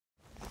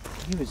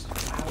He was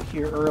out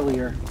here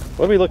earlier.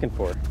 What are we looking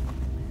for?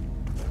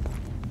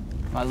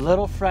 My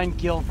little friend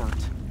Gilbert.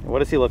 What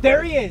does he look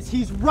There like? he is.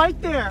 He's right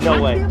there.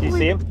 No way. Do you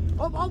see him?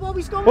 Oh,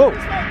 he's going Whoa. this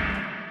way.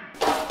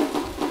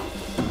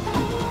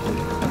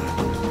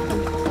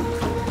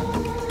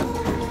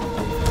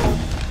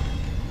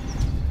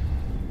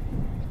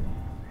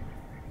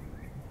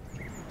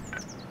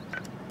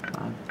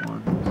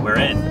 We're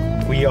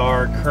in. We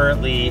are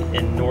currently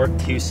in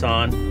North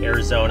Tucson,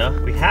 Arizona.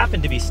 We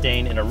happen to be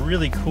staying in a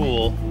really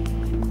cool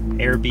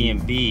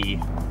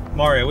AirBNB.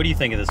 Mario, what do you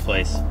think of this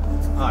place?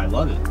 Oh, I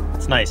love it.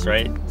 It's nice,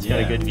 right? It's got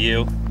a good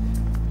view.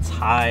 It's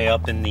high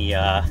up in the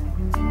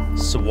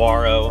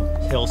saguaro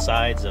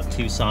hillsides of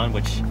Tucson,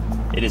 which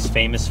it is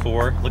famous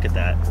for. Look at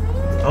that.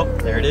 Oh,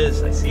 there it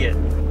is. I see it.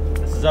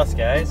 This is us,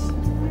 guys.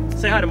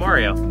 Say hi to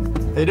Mario.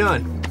 How you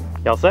doing?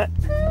 Y'all set?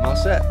 I'm all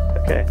set.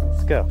 Okay,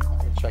 let's go.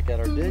 Let's check out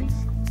our digs.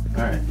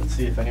 All right, let's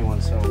see if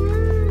anyone's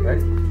home.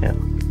 Ready? Yeah.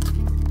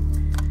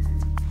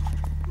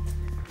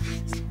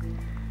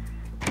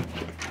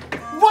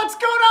 What's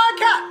going on,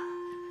 Cat?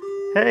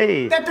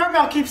 Hey. That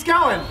doorbell keeps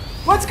going.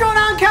 What's going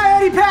on,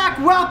 Coyote Pack?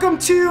 Welcome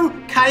to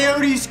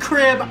Coyote's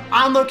Crib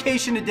on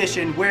Location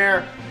Edition,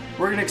 where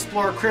we're gonna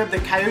explore a crib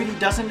that Coyote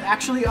doesn't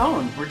actually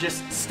own. We're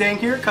just staying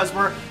here because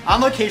we're on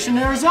location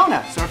in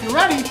Arizona. So if you're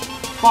ready,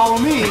 follow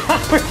me.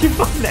 Where'd you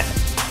find that?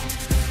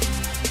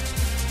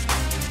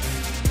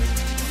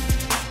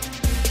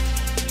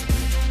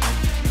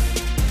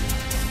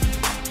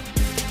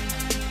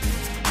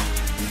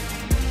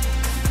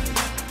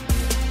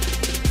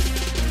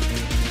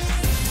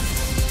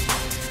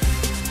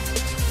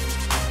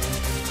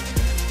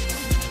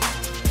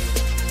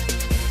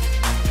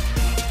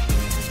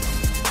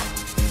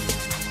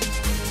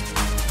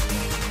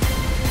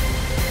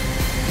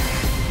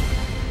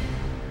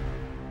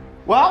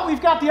 Well,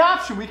 we've got the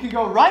option. We can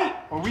go right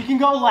or we can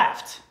go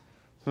left.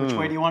 Which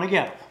way do you want to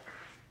go?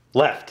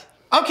 Left.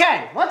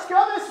 Okay, let's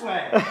go this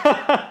way.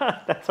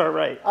 That's all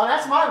right. Oh,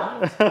 that's my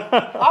left.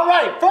 All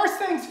right, first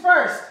things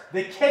first,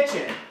 the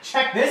kitchen.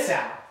 Check this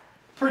out.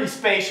 Pretty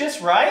spacious,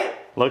 right?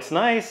 Looks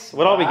nice.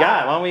 What all we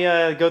got? Why don't we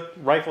go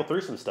rifle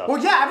through some stuff?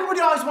 Well, yeah,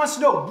 everybody always wants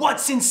to know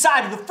what's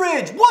inside of the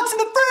fridge. What's in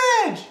the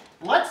fridge?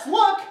 Let's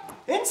look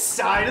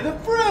inside of the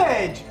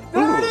fridge.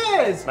 There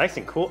it is. Nice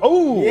and cool.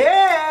 Oh!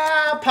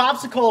 Yeah,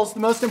 popsicles, the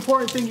most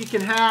important thing you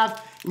can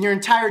have in your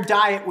entire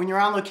diet when you're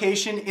on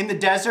location in the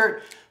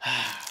desert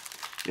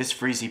is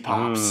Freezy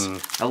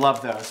Pops. I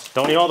love those.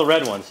 Don't eat all the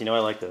red ones. You know I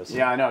like those.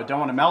 Yeah, I know. Don't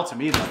want to melt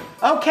them either.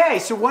 Okay,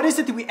 so what is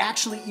it that we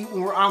actually eat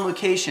when we're on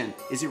location?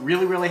 Is it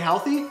really, really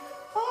healthy?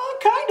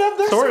 Kind of.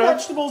 There's some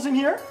vegetables in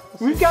here.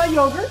 We've got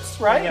yogurts,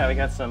 right? Yeah, we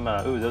got some,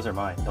 ooh, those are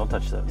mine. Don't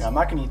touch those. Yeah, I'm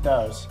not gonna eat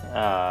those.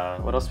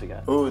 What else we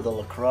got? Ooh, the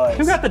LaCroix.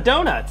 Who got the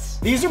donuts?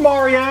 These are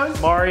Mario's.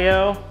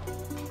 Mario.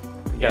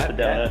 We got the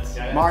donuts.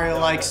 Mario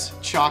likes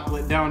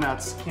chocolate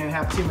donuts. Can't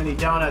have too many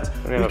donuts.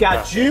 We've a got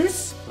process.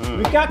 juice.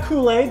 We've got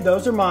Kool-Aid.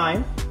 Those are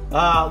mine.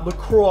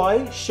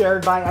 LaCroix,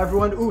 shared by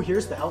everyone. Ooh,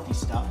 here's the healthy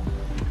stuff.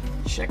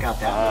 Check out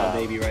that little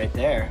baby right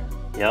there.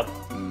 Yep.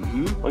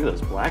 Look at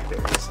those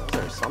blackberries. Those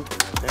are something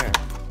right there.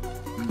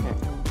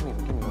 Here,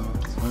 give me one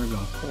of those. There we go.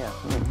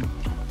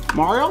 Yeah.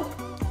 Mario?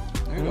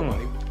 There you go,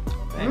 buddy.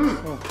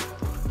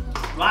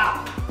 Thanks.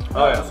 Wow.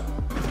 Oh, yeah.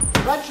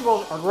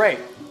 Vegetables are great.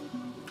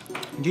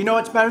 Do you know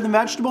what's better than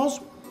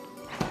vegetables?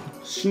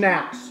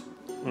 Snacks.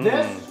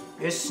 This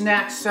is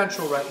Snack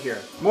Central right here.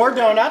 More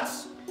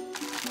donuts,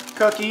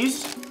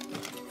 cookies,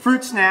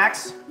 fruit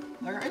snacks.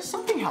 There is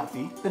something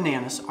healthy.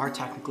 Bananas are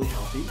technically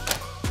healthy.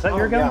 Is that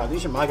your gum? Yeah,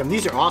 these are my gum.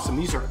 These are awesome.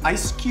 These are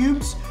ice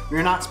cubes.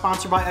 We're not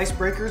sponsored by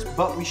Icebreakers,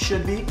 but we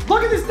should be.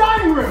 Look at this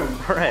dining room.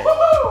 All right.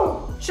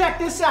 Woohoo! Check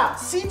this out.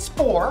 Seats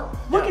 4.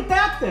 Look at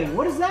that thing.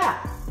 What is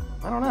that?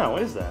 I don't know.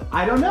 What is that?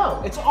 I don't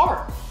know. It's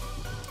art.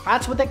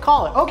 That's what they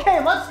call it.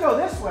 Okay, let's go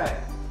this way.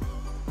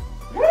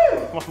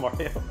 Woo! Come on,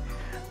 Mario.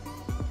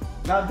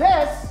 Now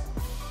this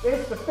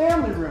is the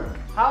family room.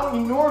 How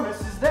enormous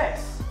is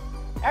this?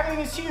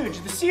 Everything is huge.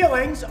 The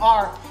ceilings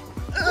are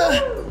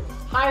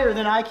higher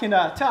than I can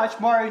touch.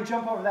 Mario can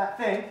jump over that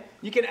thing.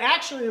 You can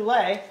actually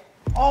lay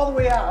all the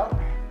way out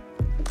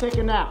and take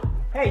a nap.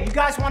 Hey, you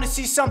guys want to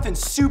see something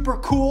super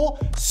cool?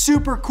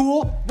 Super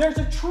cool? There's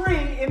a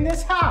tree in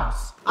this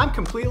house. I'm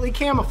completely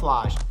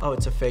camouflaged. Oh,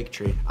 it's a fake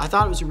tree. I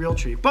thought it was a real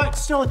tree, but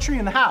it's still a tree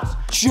in the house.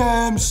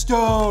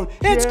 Gemstone.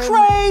 It's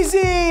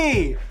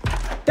crazy.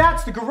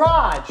 That's the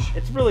garage.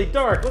 It's really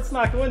dark. Let's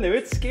not go in there.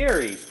 It's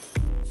scary.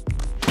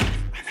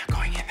 I'm not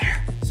going in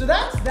there. So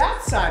that's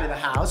that side of the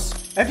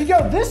house. If you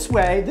go this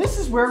way, this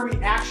is where we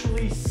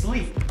actually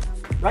sleep.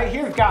 Right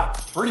here, we've got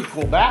a pretty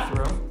cool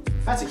bathroom.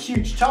 That's a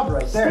huge tub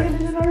right there.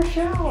 Standing in our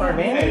shower,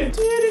 man.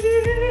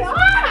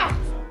 Ah!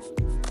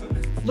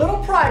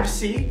 Little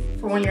privacy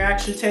for when you're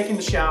actually taking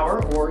the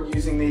shower or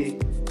using the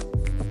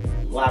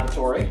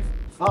lavatory.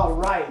 All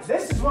right,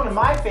 this is one of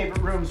my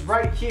favorite rooms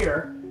right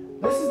here.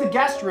 This is the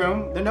guest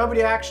room that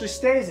nobody actually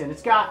stays in.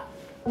 It's got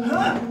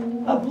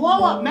a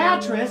blow-up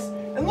mattress,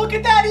 and look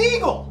at that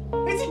eagle.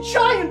 It's a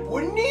giant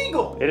wooden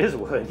eagle. It is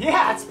wood.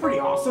 Yeah, it's pretty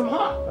awesome,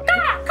 huh?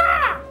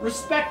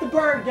 Respect the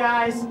bird,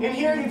 guys. In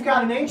here you've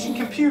got an ancient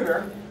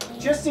computer,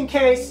 just in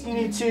case you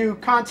need to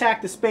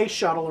contact the space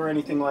shuttle or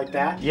anything like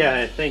that. Yeah,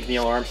 I think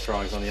Neil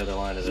Armstrong's on the other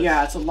line of this.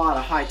 Yeah, it's a lot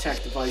of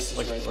high-tech devices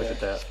Look right there. at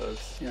that,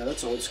 folks. Yeah,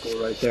 that's old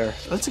school right there.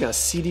 That's got a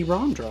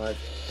CD-ROM drive.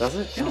 Does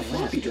it? And a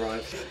floppy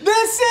drive.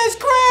 This is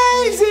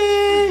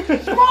crazy!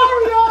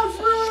 Mario's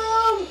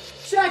room!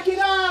 Check it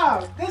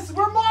out! This is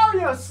where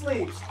Mario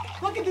sleeps.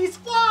 Look at these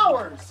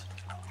flowers.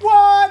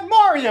 What?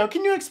 Mario,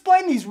 can you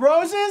explain these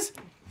roses?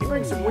 You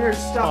bring some weird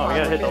stuff on. Oh, we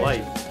gotta hit the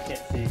vacation. light.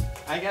 Can't see.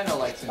 I got no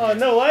lights in Oh, here.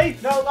 no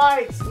light? No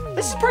lights.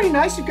 This is pretty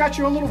nice. You've got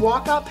your own little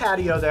walkout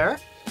patio there.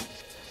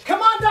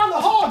 Come on down the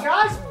hall,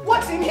 guys.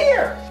 What's in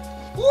here?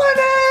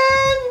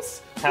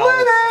 Linens!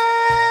 Towels.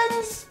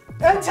 Linens!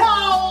 And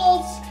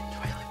towels!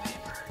 Toilet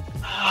paper.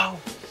 Oh.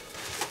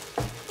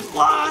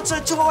 Lots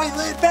of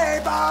toilet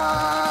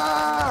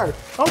paper!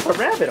 Oh, a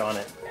rabbit on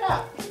it.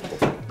 Yeah.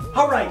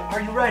 All right,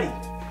 are you ready?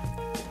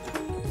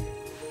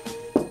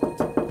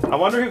 I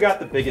wonder who got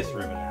the biggest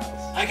room in the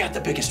house. I got the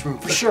biggest room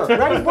for sure.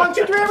 Ready? 1,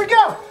 2, 3, here we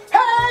go.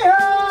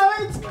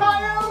 Hey-ho, it's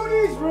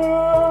Coyote's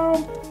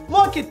room.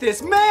 Look at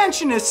this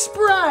mansionous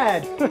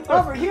spread.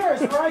 Over here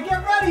is where I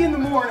get ready in the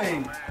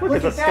morning. Look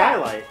at the that.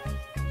 skylight.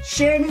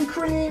 Shaving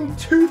cream,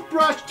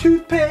 toothbrush,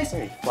 toothpaste.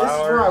 Hey, This is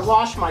where I flowers.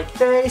 wash my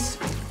face.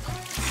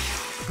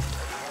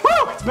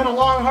 Woo! It's been a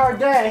long, hard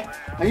day.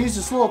 I use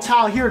this little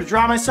towel here to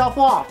dry myself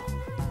off.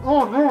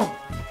 Oh, man.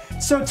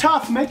 It's so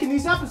tough making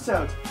these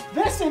episodes.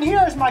 This in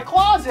here is my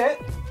closet.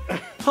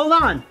 Hold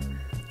on.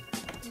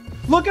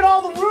 Look at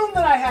all the room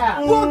that I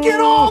have. Look at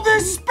all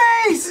this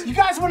space. You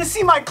guys want to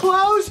see my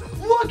clothes?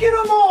 Look at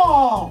them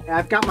all.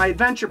 I've got my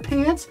adventure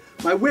pants,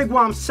 my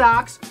wigwam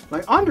socks,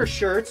 my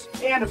undershirts,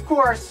 and of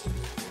course,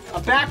 a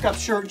backup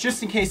shirt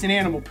just in case an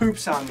animal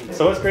poops on me.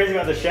 So what's crazy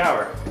about the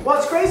shower?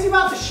 What's crazy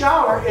about the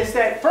shower is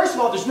that, first of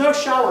all, there's no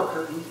shower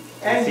curtain,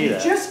 and see you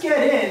that. just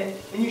get in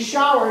and you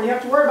shower and you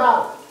have to worry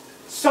about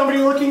somebody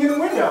looking in the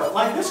window,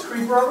 like this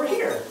creeper over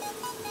here.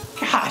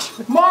 Gosh,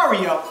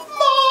 Mario!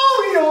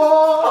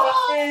 Mario!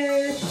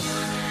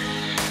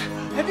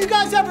 Have you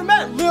guys ever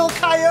met Lil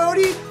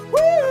Coyote? Woo,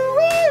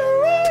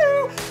 woo,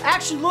 woo!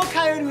 Actually, Lil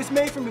Coyote was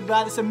made for me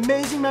by this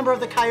amazing member of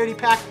the Coyote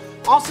Pack,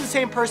 also the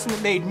same person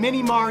that made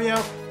Mini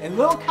Mario, and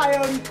Lil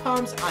Coyote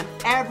comes on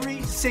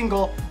every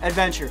single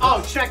adventure.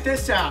 Oh, check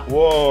this out.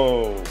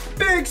 Whoa.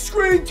 Big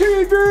screen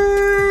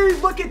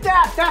TV! Look at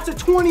that, that's a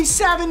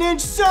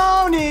 27-inch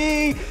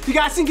Sony! You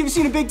guys think you've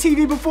seen a big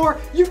TV before?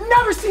 You've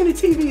never seen a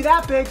TV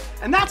that big,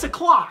 and that's a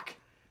clock.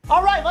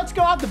 All right, let's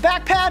go out the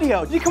back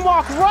patio. You can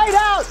walk right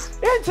out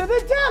into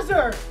the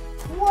desert.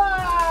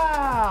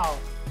 Wow!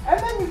 And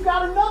then you've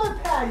got another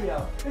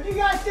patio. If you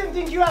guys didn't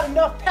think you had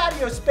enough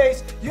patio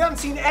space, you haven't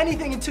seen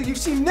anything until you've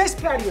seen this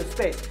patio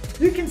space.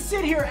 You can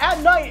sit here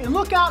at night and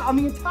look out on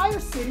the entire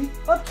city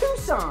of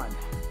Tucson.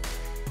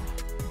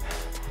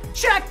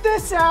 Check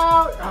this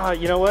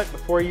out. You know what?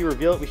 Before you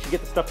reveal it, we should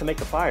get the stuff to make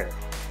the fire.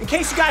 In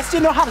case you guys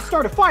didn't know how to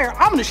start a fire,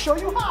 I'm gonna show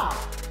you how.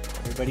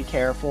 Everybody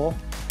careful.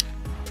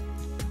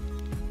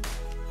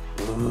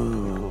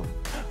 Ooh.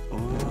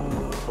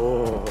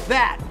 Ooh.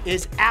 That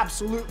is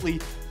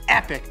absolutely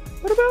epic.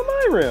 What about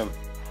my room?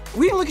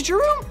 We didn't look at your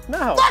room?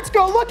 No. Let's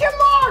go look at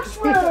Mark's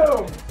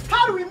room.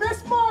 How do we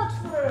miss Mark's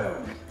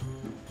room?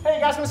 Hey,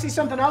 you guys wanna see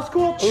something else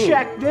cool? Ooh.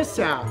 Check this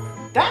out.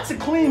 That's a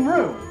clean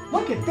room.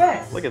 Look at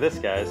this. Look at this,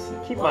 guys.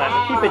 Keep it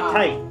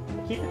tight.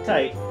 Keep it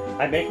tight.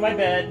 I make my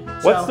bed.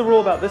 What's the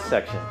rule about this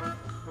section?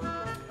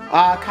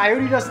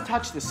 Coyote doesn't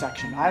touch this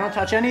section. I don't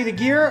touch any of the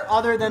gear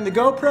other than the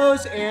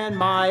GoPros and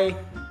my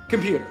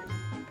computer,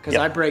 because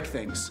I break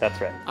things. That's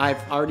right. I've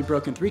already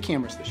broken 3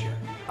 cameras this year.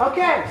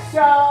 Okay,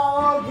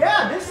 so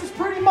yeah, this is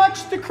pretty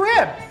much the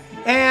crib.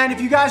 And if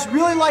you guys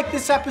really like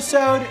this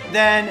episode,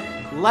 then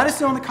let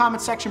us know in the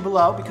comment section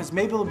below, because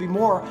maybe there'll be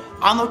more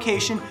on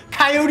location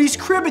Coyote's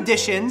Crib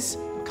editions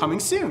coming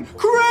soon.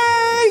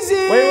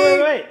 Crazy!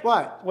 Wait.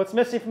 What? What's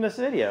missing from this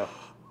video?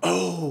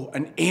 Oh,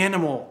 an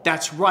animal.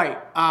 That's right.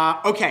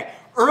 Okay,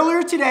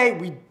 earlier today,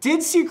 we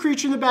did see a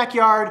creature in the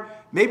backyard.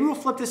 Maybe we'll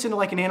flip this into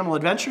like an animal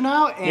adventure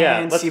now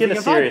and let's see if get we into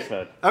can find serious it.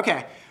 mode.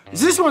 Okay,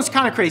 so this one's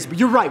kind of crazy, but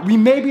you're right. We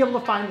may be able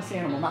to find this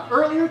animal. Now,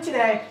 earlier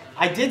today,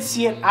 I did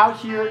see it out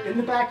here in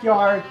the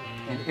backyard,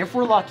 and if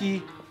we're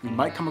lucky, we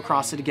might come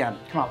across it again.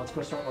 Come on, let's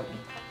go start looking.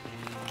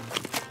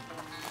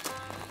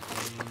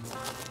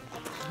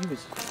 He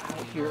was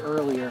out here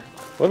earlier.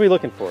 What are we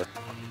looking for?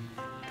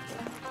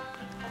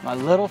 My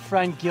little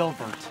friend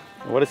Gilbert.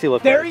 What does he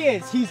look There like? he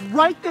is. He's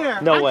right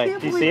there. No I way.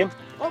 can't Do you believe see it. him?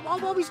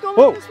 Oh, he's going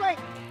Whoa. this way.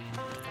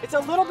 It's a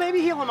little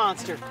baby Gila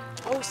monster.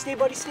 Oh, stay,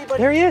 buddy, stay,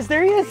 buddy. There he is.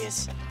 There he There he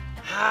is. is.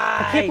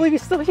 Hi. I can't believe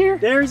he's still here.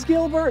 There's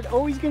Gilbert.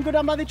 Oh, he's gonna go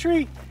down by the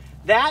tree.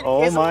 That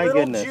Oh is a my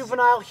little goodness.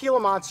 juvenile Gila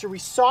monster. We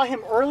saw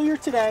him earlier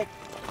today.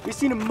 We've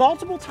seen him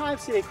multiple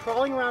times today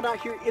crawling around out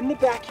here in the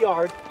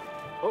backyard.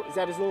 Oh, is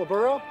that his little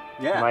burrow?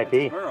 Yeah, Might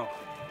be.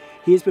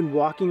 He has been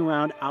walking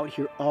around out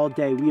here all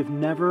day. We have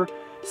never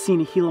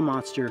seen a Gila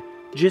monster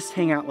just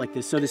hang out like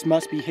this. So this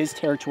must be his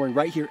territory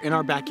right here in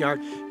our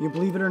backyard. You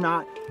believe it or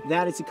not,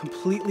 that is a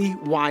completely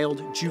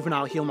wild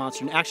juvenile Gila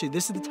monster. And actually,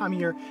 this is the time of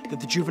year that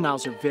the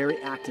juveniles are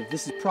very active.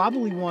 This is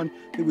probably one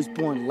that was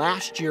born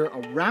last year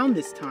around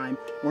this time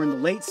or in the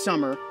late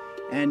summer.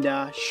 And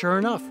sure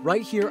enough,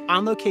 right here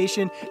on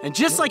location, and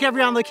just like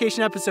every on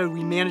location episode,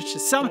 we managed to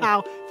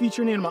somehow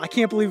feature an animal. I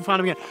can't believe we found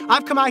him again.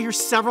 I've come out here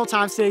several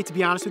times today, to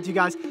be honest with you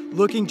guys,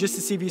 looking just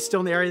to see if he's still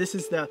in the area. This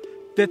is the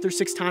 5th or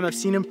 6th time I've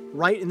seen him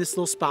right in this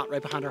little spot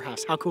right behind our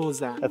house. How cool is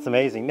that? That's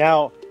amazing.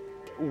 Now,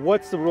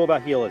 what's the rule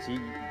about Gilas?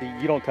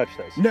 You don't touch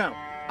those? No.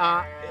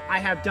 I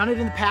have done it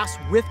in the past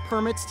with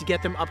permits to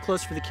get them up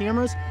close for the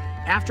cameras.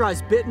 After I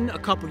was bitten a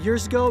couple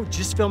years ago,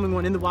 just filming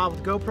one in the wild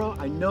with GoPro,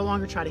 I no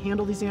longer try to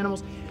handle these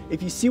animals.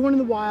 If you see one in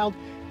the wild,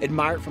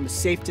 admire it from a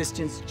safe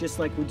distance, just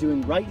like we're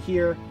doing right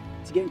here.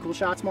 Is he getting cool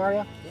shots,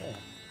 Mario? Yeah.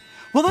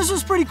 Well, this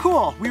was pretty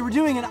cool. We were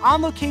doing an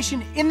on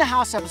location in the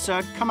house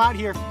episode, come out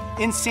here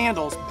in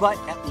sandals, but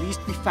at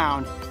least we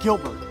found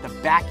Gilbert, the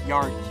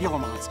backyard Gila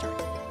monster.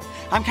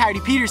 I'm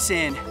Coyote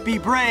Peterson. Be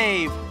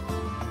brave,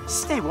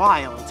 stay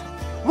wild.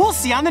 We'll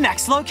see you on the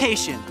next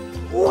location.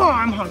 Whoa,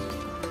 I'm hungry.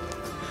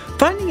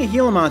 Finding a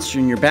Gila monster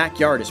in your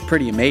backyard is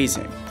pretty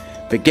amazing,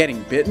 but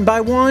getting bitten by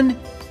one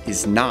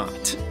is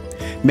not.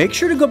 Make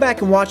sure to go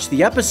back and watch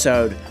the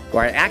episode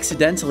where I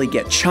accidentally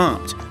get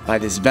chomped by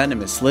this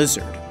venomous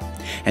lizard.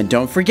 And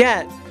don't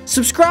forget,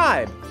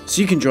 subscribe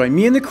so you can join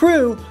me and the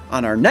crew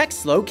on our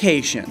next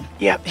location.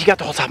 Yep, he got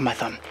the whole top of my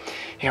thumb.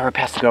 Yeah, we're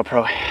past the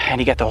GoPro,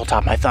 and he got the whole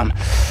top of my thumb.